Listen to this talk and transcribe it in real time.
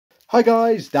Hi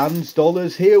guys, Dan's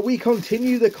Dollars here. We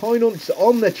continue the coin hunts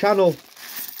on the channel.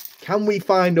 Can we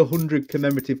find 100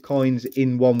 commemorative coins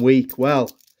in 1 week?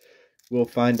 Well, we'll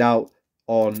find out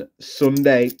on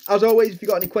Sunday. As always, if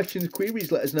you've got any questions,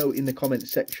 queries, let us know in the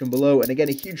comments section below. And again,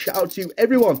 a huge shout out to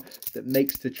everyone that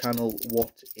makes the channel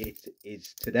what it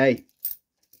is today.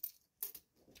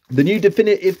 The new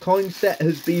definitive coin set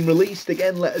has been released.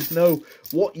 Again, let us know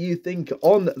what you think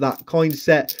on that coin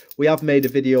set. We have made a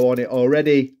video on it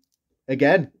already.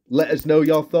 Again, let us know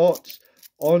your thoughts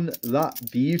on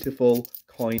that beautiful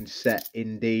coin set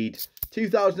indeed.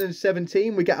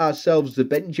 2017, we get ourselves the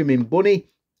Benjamin Bunny.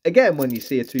 Again, when you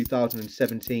see a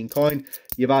 2017 coin,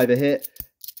 you've either hit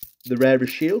the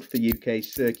Rarest Shield for UK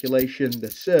circulation,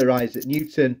 the Sir Isaac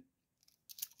Newton,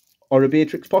 or a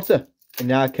Beatrix Potter. In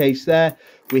our case there,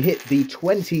 we hit the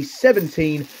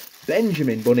 2017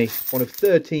 Benjamin Bunny, one of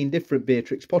 13 different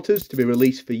Beatrix Potters to be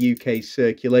released for UK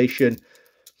circulation.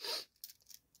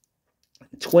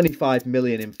 25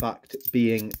 million, in fact,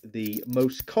 being the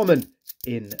most common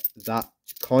in that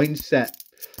coin set.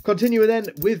 Continuing then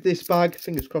with this bag,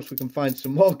 fingers crossed we can find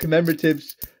some more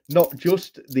commemoratives, not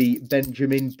just the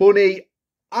Benjamin Bunny.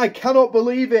 I cannot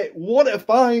believe it. What a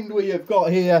find we have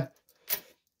got here.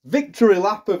 Victory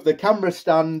lap of the camera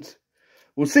stand.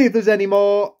 We'll see if there's any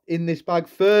more in this bag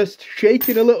first.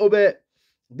 Shaking a little bit.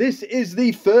 This is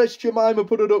the first JEMIMA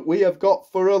PUDDLEDUCK we have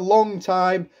got for a long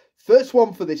time. First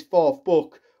one for this fourth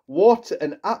book. What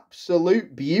an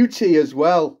absolute beauty as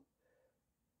well.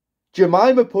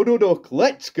 JEMIMA PUDDLEDUCK,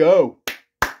 let's go.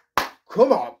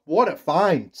 Come on, what a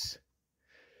find.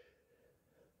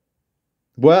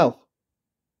 Well,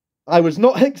 I was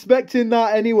not expecting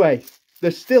that anyway.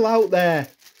 They're still out there.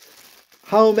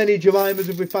 How many Jemimas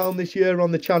have we found this year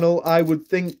on the channel? I would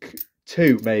think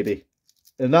 2 maybe.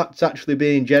 And that's actually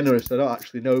being generous. I don't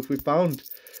actually know if we found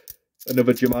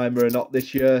another Jemima or not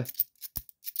this year.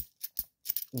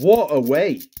 What a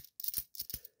way.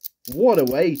 What a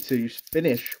way to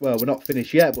finish. Well, we're not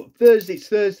finished yet, but it's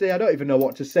Thursday. I don't even know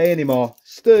what to say anymore.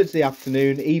 It's Thursday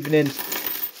afternoon, evening.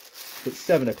 It's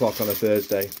 7 o'clock on a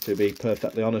Thursday, to be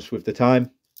perfectly honest with the time.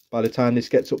 By the time this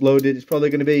gets uploaded, it's probably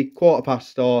going to be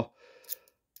 1:15 or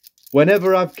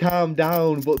whenever I've calmed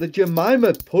down. But the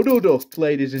JEMIMA PUDDLEDUCK,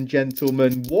 ladies and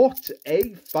gentlemen, what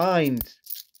a find.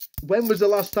 When was the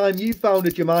last time you found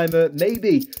a Jemima?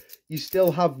 Maybe you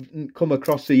still haven't come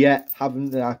across her yet. I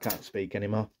can't speak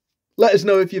anymore. Let us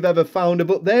know if you've ever found her.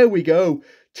 But there we go.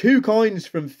 2 coins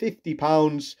from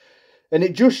 £50. And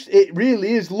it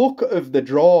really is luck of the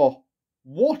draw.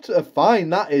 What a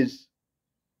find that is.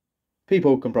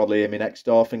 People can probably hear me next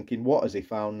door thinking, what has he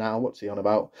found now? What's he on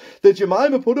about? The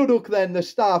JEMIMA PUDDLEDUCK then, the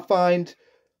star find.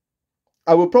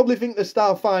 I would probably think the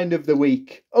star find of the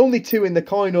week. Only 2 in the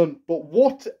coin hunt, but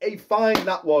what a find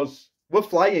that was. We're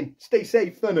flying. Stay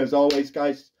safe then, as always,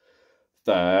 guys.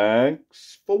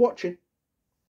 Thanks for watching.